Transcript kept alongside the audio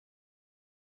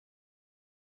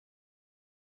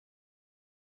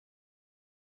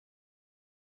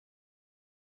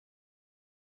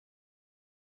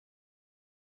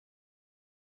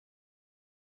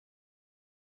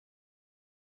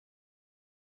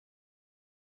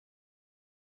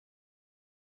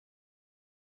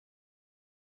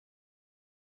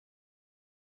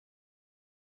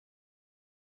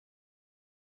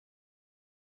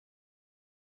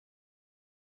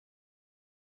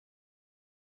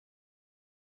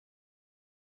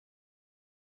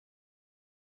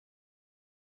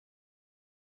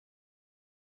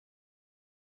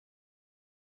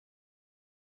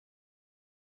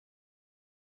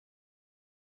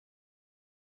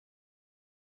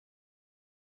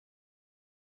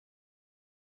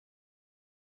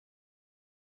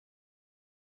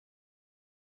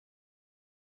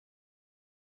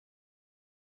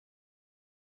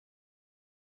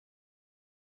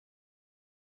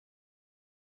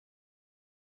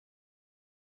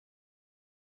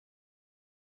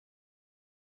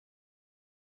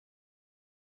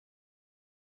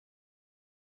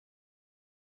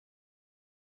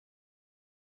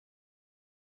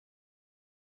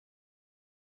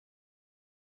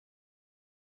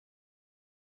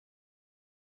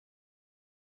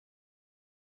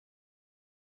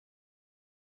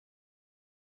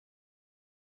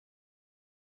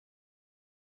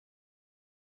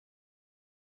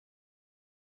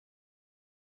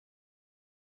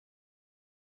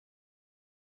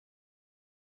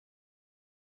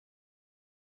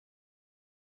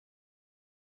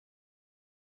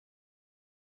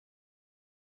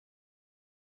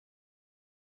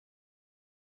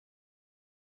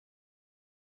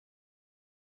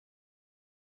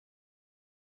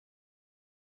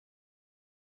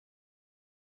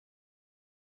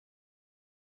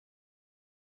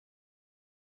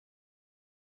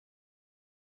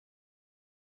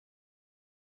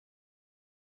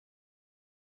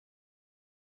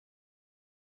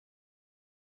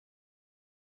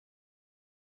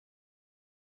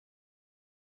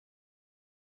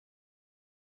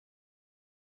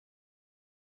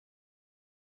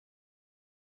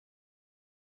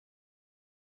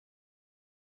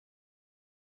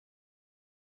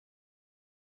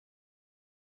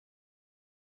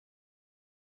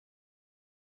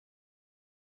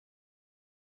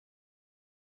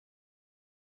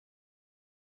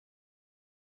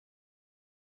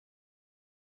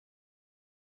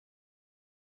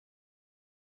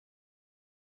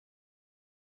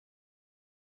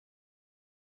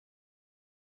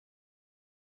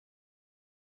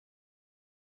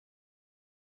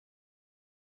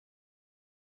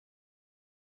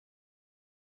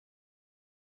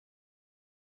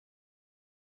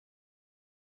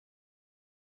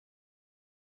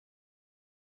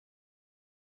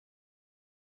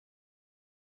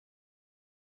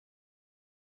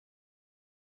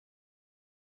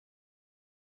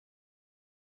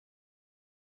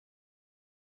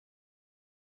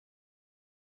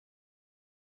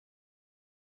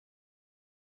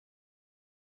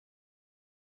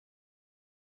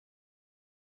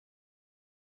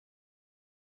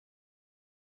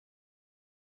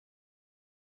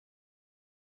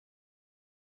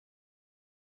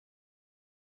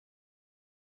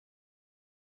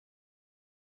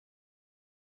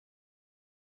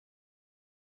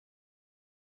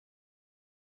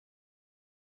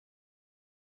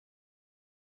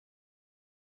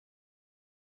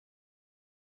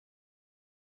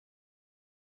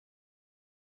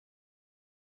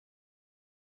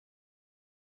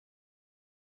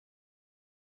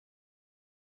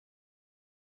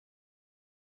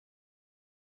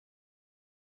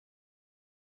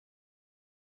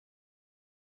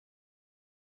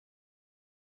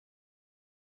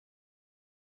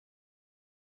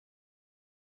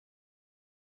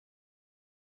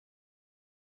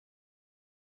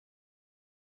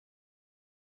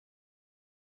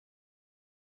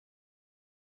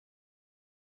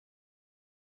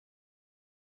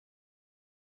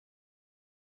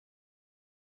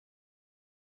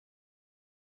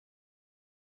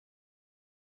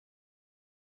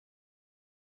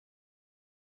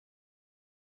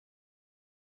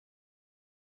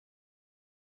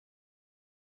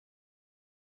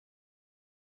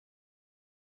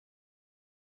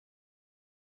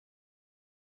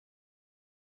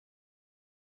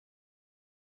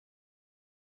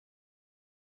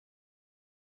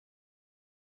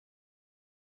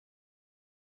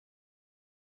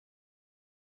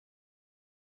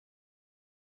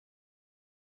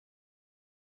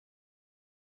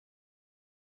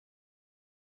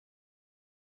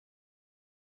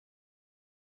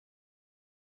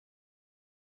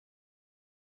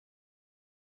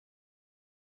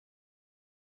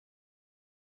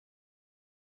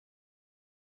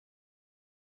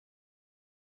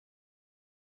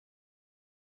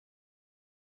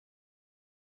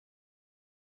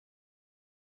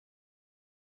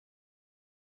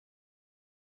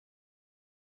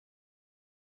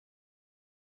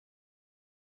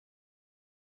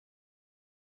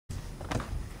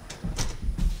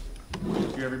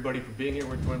you everybody for being here.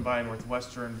 We're joined by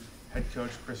Northwestern head coach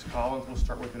Chris Collins. We'll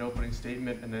start with an opening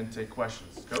statement and then take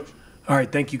questions. Coach? All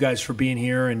right, thank you guys for being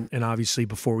here. And obviously,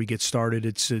 before we get started,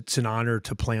 it's an honor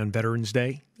to play on Veterans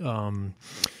Day.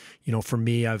 For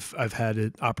me, I've had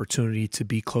an opportunity to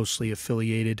be closely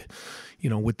affiliated,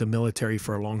 with the military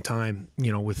for a long time.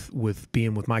 With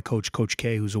being with my coach, Coach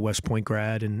K, who's a West Point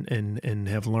grad, and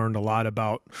have learned a lot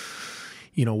about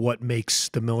what makes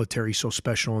the military so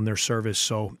special in their service.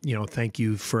 So, thank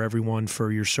you for everyone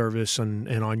for your service and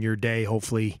on your day.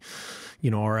 Hopefully,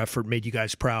 our effort made you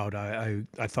guys proud.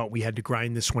 I thought we had to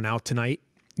grind this one out tonight.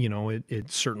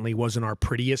 It certainly wasn't our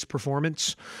prettiest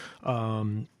performance,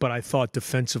 but I thought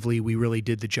defensively we really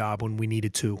did the job when we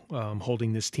needed to,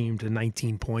 holding this team to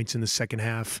 19 points in the second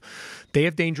half. They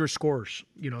have dangerous scorers.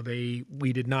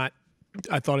 We did not.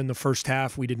 I thought in the first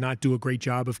half we did not do a great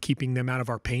job of keeping them out of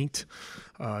our paint.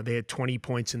 They had 20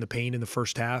 points in the paint in the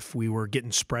first half. We were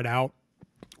getting spread out.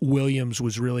 Williams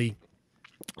was really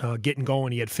getting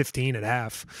going. He had 15 at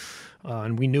half.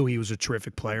 And we knew he was a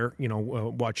terrific player,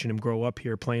 watching him grow up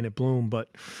here playing at Bloom. But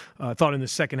I thought in the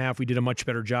second half we did a much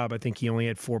better job. I think he only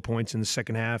had 4 points in the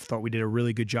second half. Thought we did a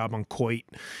really good job on Coit.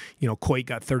 Coit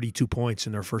got 32 points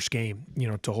in their first game,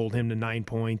 to hold him to 9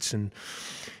 points. And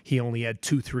he only had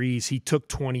 2 threes. He took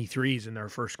 20 threes in their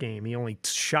first game. He only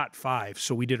shot 5.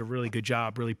 So we did a really good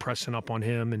job really pressing up on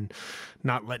him and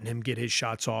not letting him get his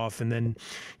shots off. And then,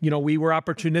 we were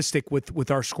opportunistic with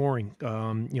our scoring.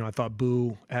 I thought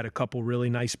Boo had a couple really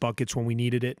nice buckets when we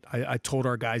needed it. I told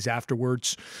our guys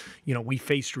afterwards, we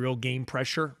faced real game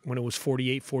pressure when it was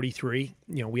 48-43.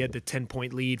 We had the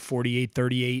 10-point lead,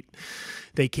 48-38.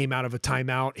 They came out of a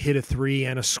timeout, hit a 3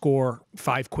 and a score,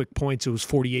 5 quick points. It was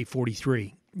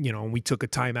 48-43. And we took a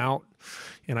timeout,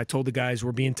 and I told the guys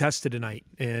we're being tested tonight.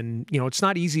 And, it's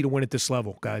not easy to win at this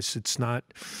level, guys. It's not.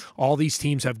 All these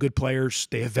teams have good players.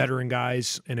 They have veteran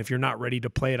guys. And if you're not ready to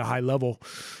play at a high level,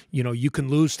 you can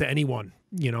lose to anyone,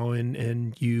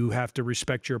 and you have to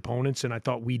respect your opponents. And I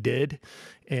thought we did.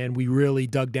 And we really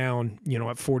dug down, at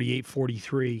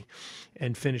 48-43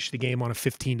 and finished the game on a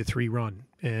 15-3 run.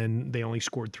 And they only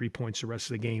scored 3 points the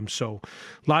rest of the game. So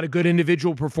a lot of good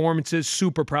individual performances.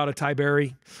 Super proud of Ty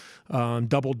Berry.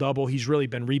 Double-double. He's really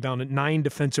been rebounded, 9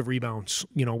 defensive rebounds,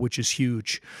 which is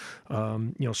huge,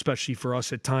 especially for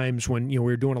us at times when, we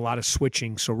were doing a lot of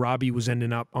switching. So Robbie was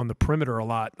ending up on the perimeter a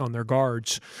lot on their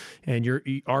guards, and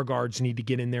our guards need to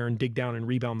get in there and dig down and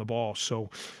rebound the ball. So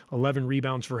 11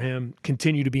 rebounds for him.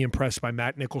 Continue to be impressed by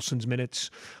Matt Nicholson's minutes.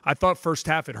 I thought first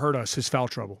half it hurt us, his foul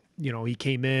trouble. He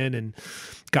came in and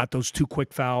got those 2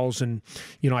 quick fouls, and,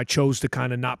 I chose to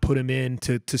kind of not put him in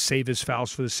to save his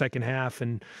fouls for the second half.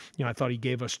 And, I thought he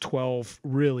gave us 12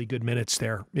 really good minutes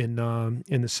there in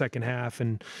the second half,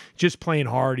 and just playing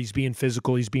hard. He's being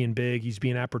physical. He's being big. He's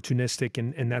being opportunistic,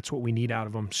 and that's what we need out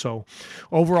of him. So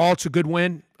overall, it's a good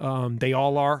win. They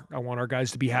all are. I want our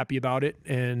guys to be happy about it.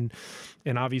 And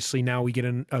obviously now we get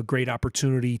a great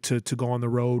opportunity to go on the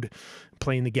road,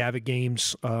 playing the Gavitt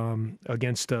games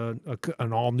against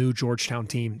an all-new Georgetown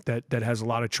team that has a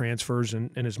lot of transfers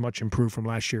and is much improved from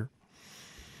last year.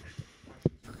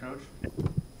 For Coach?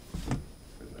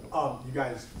 You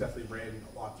guys definitely ran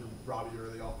a lot through Robbie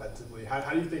early offensively.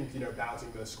 How do you think, balancing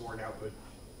the scoring output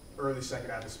early second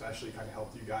half especially kind of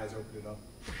helped you guys open it up?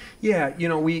 Yeah,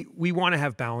 we want to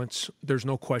have balance. There's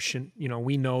no question.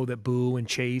 We know that Boo and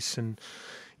Chase and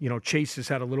Chase has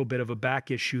had a little bit of a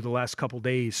back issue the last couple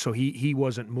days, so he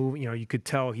wasn't moving. You could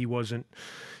tell he wasn't,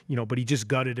 but he just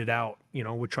gutted it out,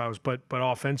 which I was. But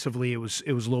offensively, it was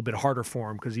a little bit harder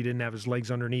for him because he didn't have his legs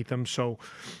underneath him. So,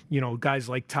 guys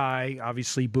like Ty,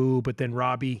 obviously Boo, but then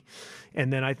Robbie,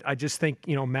 and then I just think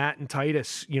Matt and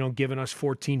Titus, giving us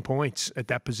 14 points at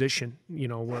that position,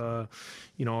 are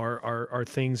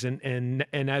things. And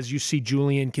as you see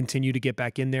Julian continue to get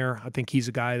back in there, I think he's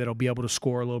a guy that'll be able to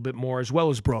score a little bit more, as well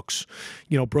as Brooks.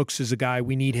 Brooks is a guy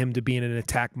we need him to be in an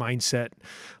attack mindset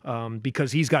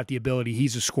because he's got the ability.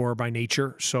 He's a scorer by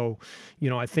nature. So,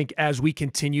 I think as we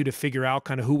continue to figure out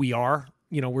kind of who we are,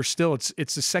 we're still,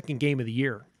 it's the second game of the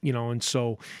year,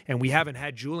 and we haven't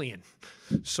had Julian.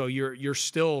 So you're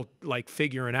still like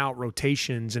figuring out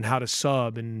rotations and how to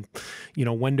sub and,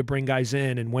 when to bring guys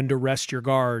in and when to rest your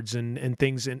guards and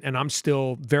things. And I'm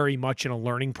still very much in a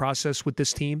learning process with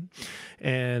this team.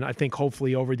 And I think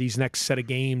hopefully over these next set of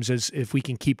games, as if we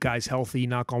can keep guys healthy,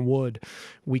 knock on wood,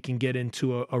 we can get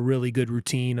into a really good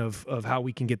routine of how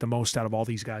we can get the most out of all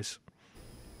these guys.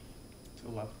 To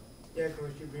the left. Yeah,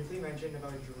 Coach, you briefly mentioned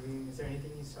about Julian. Is there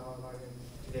anything you saw about him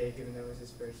today, given that was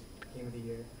his first game of the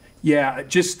year? Yeah,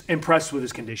 just impressed with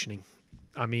his conditioning.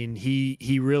 I mean,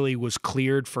 he really was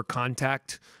cleared for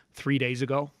contact 3 days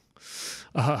ago.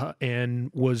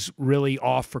 and was really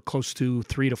off for close to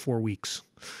 3 to 4 weeks.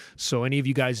 So any of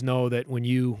you guys know that when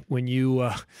you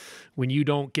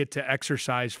don't get to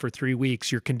exercise for 3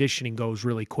 weeks, your conditioning goes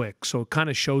really quick. So it kind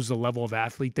of shows the level of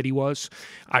athlete that he was.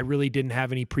 I really didn't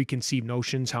have any preconceived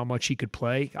notions how much he could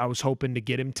play. I was hoping to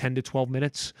get him 10 to 12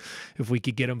 minutes. If we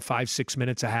could get him 5-6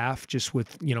 minutes a half, just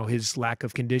with, his lack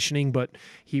of conditioning, but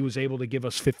he was able to give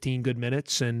us 15 good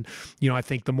minutes. And, I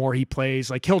think the more he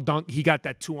plays, like he'll dunk, he got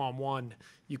that 2-on-1.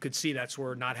 You could see that's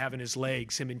where not having his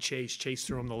legs, him and Chase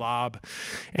threw him the lob,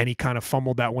 and he kind of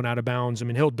fumbled that one out of bounds. I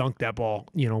mean, he'll dunk that ball,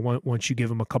 once you give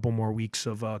him a couple more weeks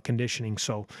of conditioning.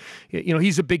 So,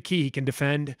 he's a big key. He can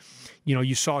defend.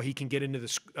 You saw he can get into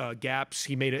the gaps.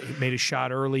 He made a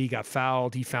shot early. He got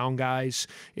fouled. He found guys.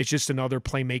 It's just another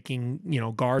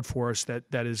playmaking, guard for us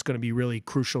that is going to be really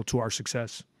crucial to our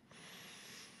success.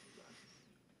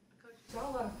 Coach, saw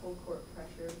a lot of full court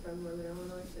pressure from Northern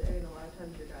Illinois today, and a lot of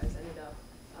times your guys ended up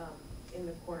in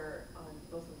the corner on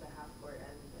both of the half court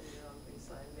and on the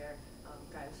baseline there,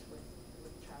 guys with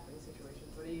trapping situations.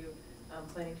 What are you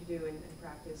planning to do in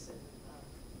practice and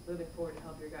moving forward to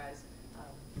help your guys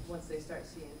once they start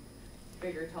seeing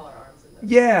bigger, taller arms?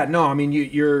 Yeah, no, I mean,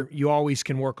 you always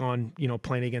can work on,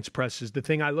 playing against presses. The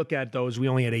thing I look at, though, is we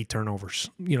only had 8 turnovers,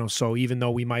 so even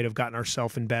though we might have gotten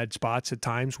ourselves in bad spots at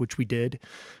times, which we did,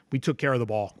 we took care of the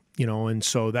ball, and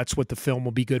so that's what the film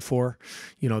will be good for.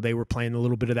 They were playing a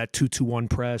little bit of that 2-2-1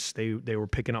 press. They were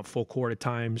picking up full court at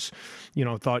times.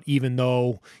 Thought even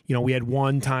though, we had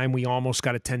one time we almost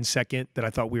got a 10-second that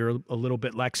I thought we were a little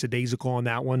bit lackadaisical on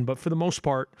that one, but for the most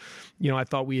part, I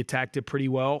thought we attacked it pretty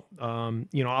well.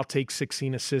 I'll take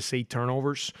 16 assists, 8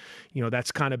 turnovers.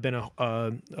 That's kind of been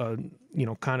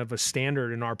kind of a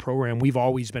standard in our program. We've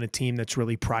always been a team that's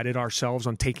really prided ourselves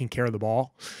on taking care of the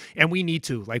ball, and we need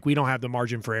to. Like, we don't have the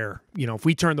margin for error. If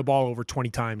we turn the ball over 20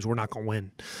 times, we're not going to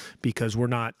win because we're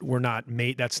not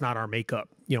made. That's not our makeup.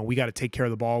 We got to take care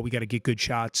of the ball. We got to get good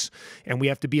shots, and we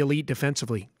have to be elite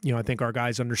defensively. I think our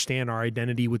guys understand our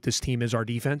identity with this team is our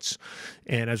defense,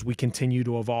 and as we continue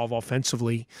to evolve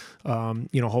offensively,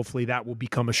 hopefully that will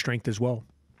become a strength as well.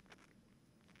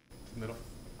 Middle.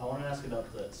 I want to ask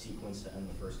about the sequence to end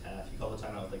the first half. You called the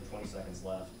timeout with like 20 seconds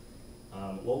left.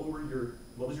 What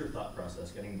was your thought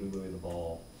process getting Boo Buie the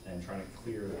ball and trying to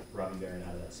clear Robbie Barron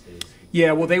out of that space?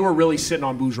 Yeah, well, they were really sitting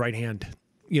on Boo's right hand.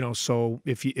 So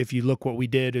if you look, what we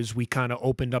did is we kind of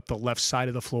opened up the left side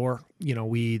of the floor.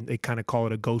 They kind of call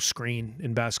it a ghost screen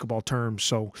in basketball terms.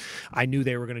 So I knew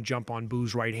they were going to jump on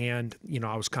Boo's right hand.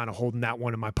 I was kind of holding that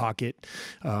one in my pocket.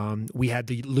 We had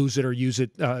the use it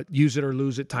or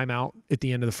lose it timeout at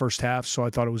the end of the first half. So I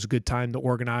thought it was a good time to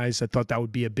organize. I thought that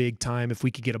would be a big time if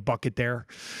we could get a bucket there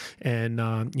and,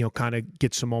 kind of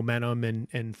get some momentum.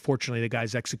 And fortunately, the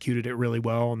guys executed it really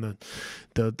well. And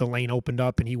the lane opened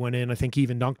up and he went in. I think he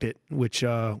even dunked it, which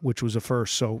was a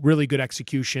first. So really good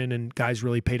execution, and guys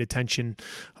really paid attention in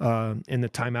the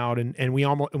timeout,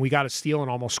 and we got a steal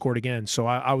and almost scored again. So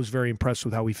I was very impressed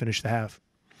with how we finished the half.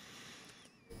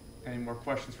 Any more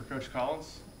questions for Coach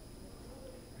Collins?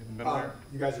 In the middle there?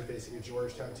 You guys are facing a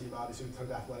Georgetown team, obviously, with a ton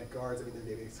of athletic guards. I mean,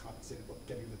 they're maybe compensated for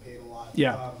getting the paint a lot.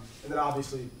 Yeah. And then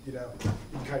obviously, you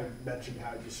kind of mentioned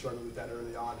how you struggled with that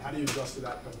early on. How do you adjust to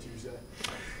that come Tuesday?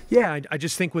 Yeah, I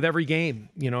just think with every game,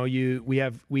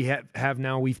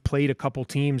 we've played a couple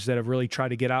teams that have really tried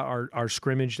to get out our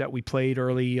scrimmage that we played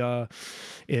early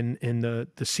in the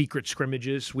secret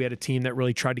scrimmages. We had a team that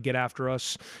really tried to get after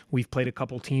us. We've played a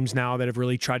couple teams now that have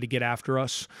really tried to get after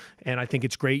us, and I think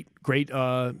it's great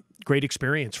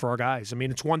experience for our guys. I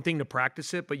mean, it's one thing to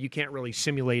practice it, but you can't really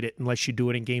simulate it unless you do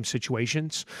it in game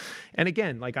situations. And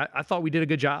again, like I thought we did a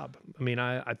good job. I mean,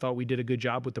 I thought we did a good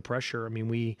job with the pressure. I mean,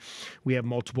 we have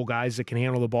multiple guys that can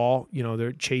handle the ball.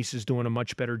 Chase is doing a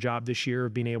much better job this year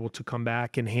of being able to come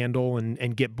back and handle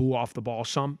and get Boo off the ball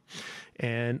some.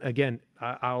 And again,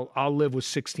 I'll live with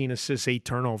 16 assists, 8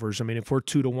 turnovers. I mean, if we're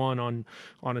 2-1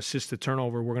 on assist to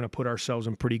turnover, we're going to put ourselves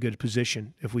in pretty good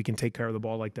position if we can take care of the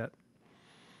ball like that.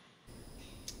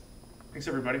 Thanks,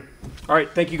 everybody. All right,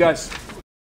 thank you guys.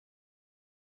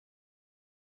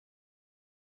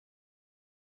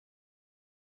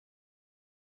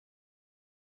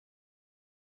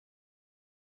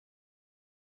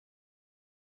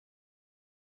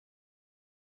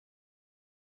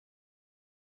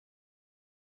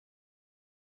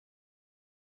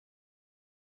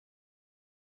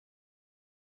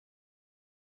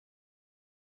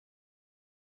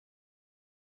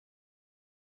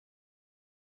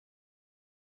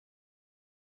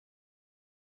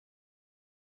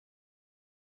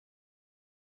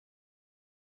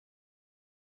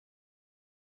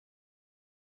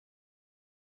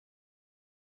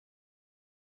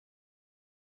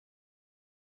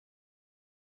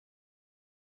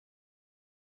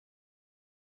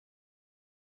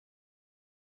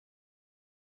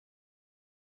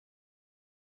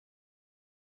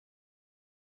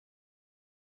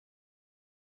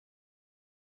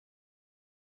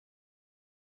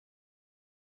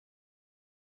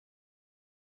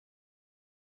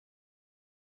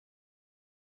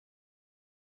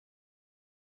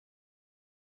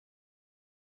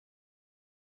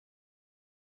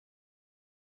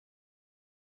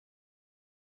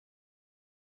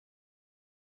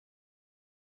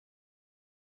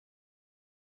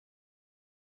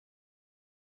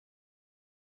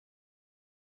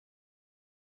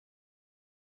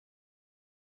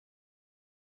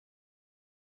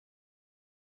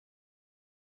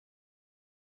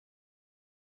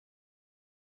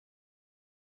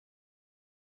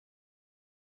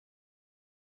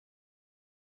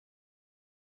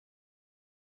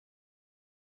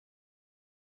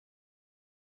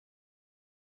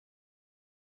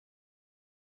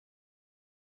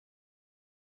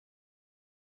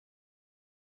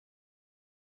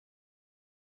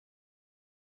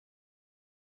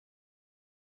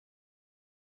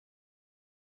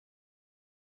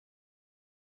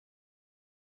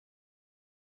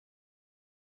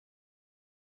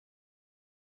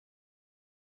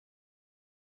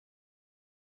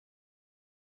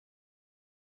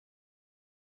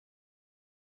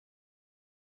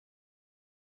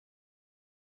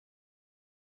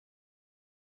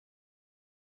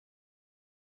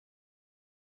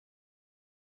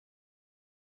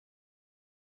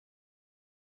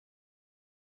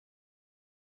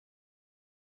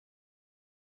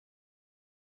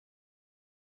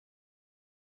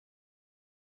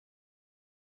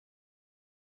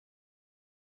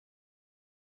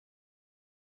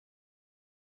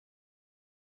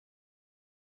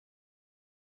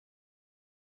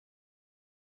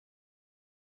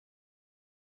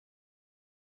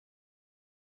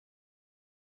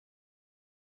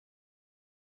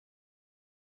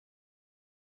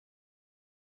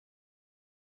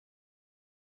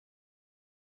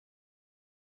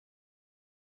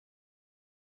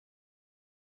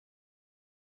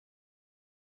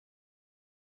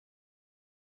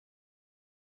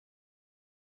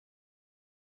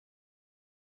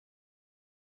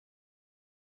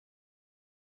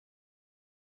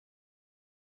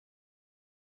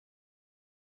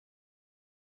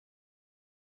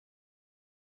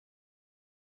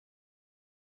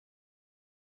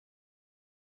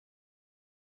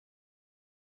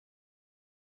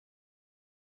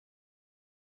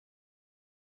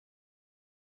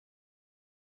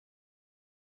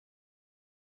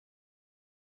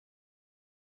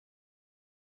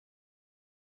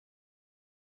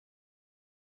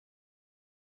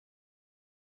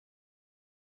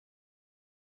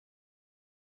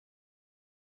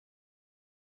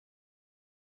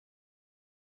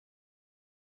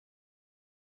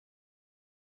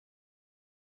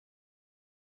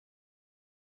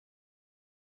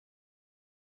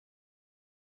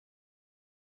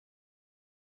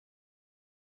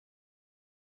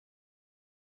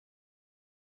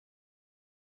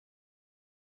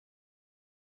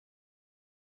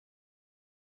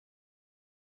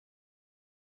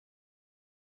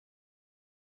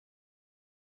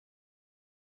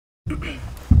 All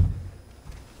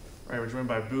right, we're joined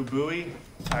by Boo Buie,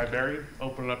 Ty Berry.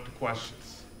 Open it up to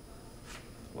questions.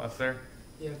 Left there.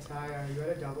 Yeah, Ty, you had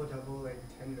a double-double like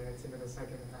 10 minutes into the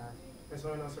second half. I just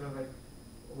want to know sort of like,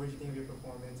 what did you think of your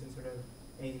performance and sort of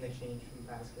anything that changed from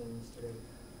past games today?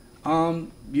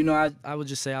 I would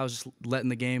just say I was just letting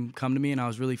the game come to me, and I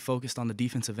was really focused on the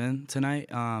defensive end tonight.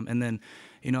 And then,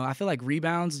 I feel like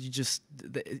rebounds,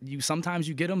 sometimes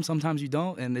you get them, sometimes you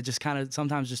don't, and it just kind of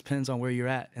sometimes just depends on where you're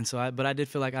at. And so, but I did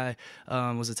feel like I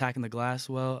was attacking the glass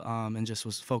well, and just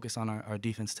was focused on our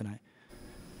defense tonight.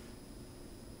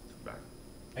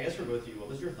 I guess for both of you, what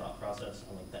was your thought process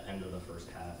on like the end of the first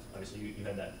half? Obviously, you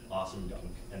had that awesome dunk,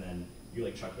 and then you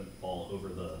like chucked the ball over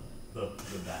the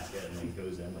basket and then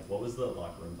goes in. Like, what was the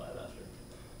locker room vibe after?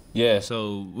 Yeah,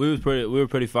 so we were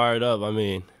pretty fired up. I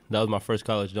mean, that was my first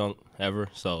college dunk ever,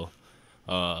 so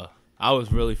I was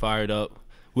really fired up.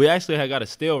 We actually had got a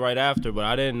steal right after, but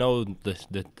I didn't know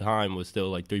the time was still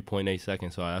like 3.8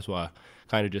 seconds, so that's why I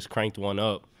kind of just cranked one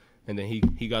up, and then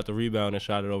he got the rebound and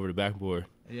shot it over the backboard.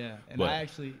 Yeah, and But I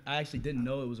actually didn't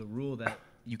know it was a rule that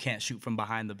you can't shoot from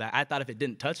behind the back. I thought if it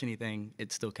didn't touch anything,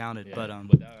 it still counted. Yeah, but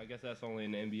I guess that's only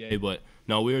in the NBA. But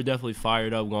no, we were definitely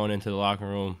fired up going into the locker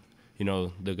room.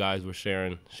 The guys were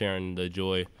sharing the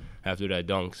joy after that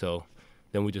dunk. So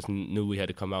then we just knew we had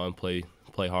to come out and play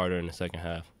harder in the second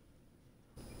half.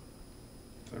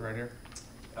 So right here.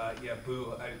 Yeah,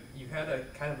 Boo, you had a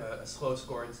kind of a slow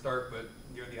scoring start, but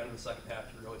near the end of the second half,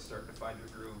 you really started to find your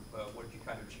groove. What did you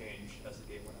kind of change as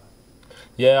the game went on?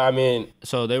 Yeah, I mean,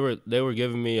 so they were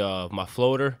giving me my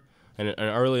floater, and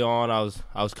early on I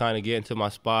was kind of getting to my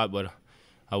spot, but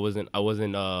I wasn't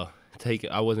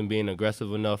being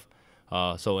aggressive enough.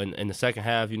 So in the second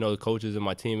half, the coaches and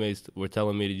my teammates were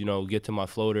telling me to get to my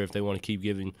floater if they want to keep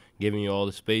giving you all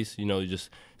the space.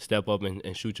 Just step up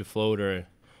and shoot your floater,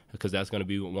 because that's going to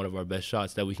be one of our best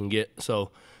shots that we can get.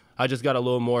 So I just got a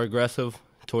little more aggressive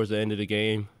towards the end of the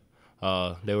game.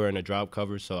 They were in a drop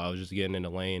coverage, so I was just getting in the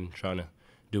lane, trying to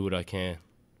do what I can.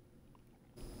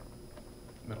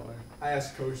 Middle there. I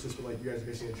asked Coach this, but like, you guys are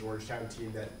facing a Georgetown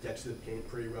team that gets to the paint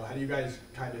pretty well. How do you guys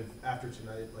kind of, after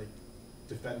tonight, like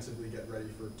defensively get ready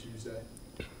for Tuesday?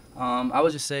 I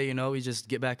would just say, we just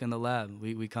get back in the lab.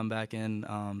 We come back in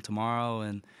tomorrow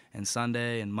and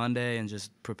Sunday and Monday and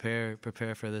just prepare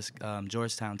for this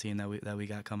Georgetown team that we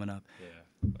got coming up.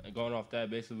 Yeah. Going off that,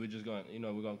 basically we're just going,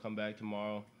 we're going to come back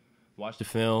tomorrow, watch the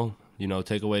film,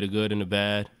 take away the good and the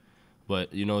bad. But,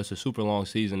 it's a super long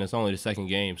season. It's only the second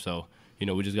game, so,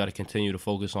 we just got to continue to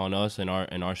focus on us and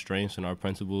our strengths and our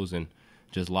principles, and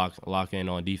just lock in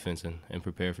on defense and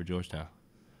prepare for Georgetown.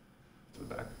 To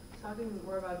the back. Talking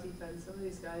more about defense, some of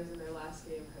these guys in their last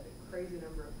game had a crazy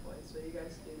number of points. So you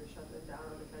guys need to shut them down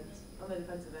on the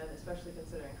defensive end, especially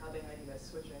considering how they had you guys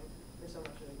switching for so much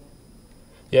of the game.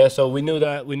 Yeah, so we knew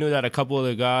that a couple of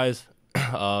the guys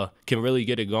can really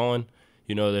get it going.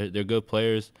 They're good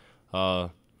players.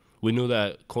 We knew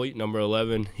that Coit, number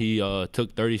 11, he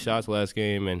took 30 shots last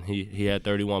game, and he had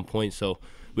 31 points. So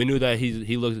we knew that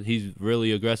he's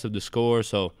really aggressive to score.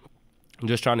 So I'm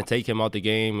just trying to take him out the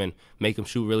game and make him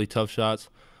shoot really tough shots.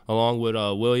 Along with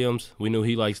Williams, we knew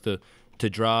he likes to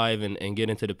drive and get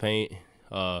into the paint.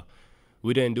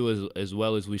 We didn't do as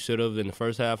well as we should have in the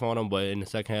first half on him, but in the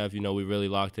second half, we really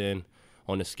locked in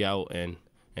on the scout, and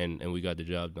we got the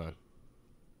job done.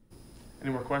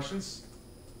 Any more questions?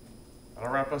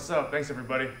 That'll wrap us up. Thanks,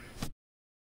 everybody.